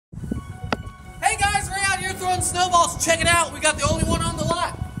throwing snowballs. Check it out. We got the only one on the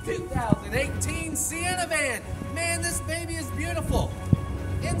lot. 2018 Sienna van. Man, this baby is beautiful.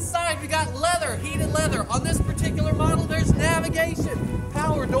 Inside, we got leather, heated leather. On this particular model, there's navigation,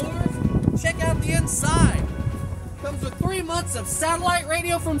 power doors. Check out the inside. Comes with 3 months of satellite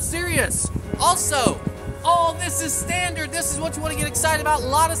radio from Sirius. Also, all this is standard. This is what you want to get excited about. A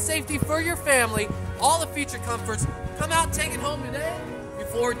lot of safety for your family. All the feature comforts. Come out, take it home today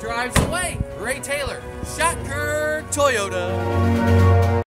before it drives away. Ray Taylor, Shottenkirk Toyota.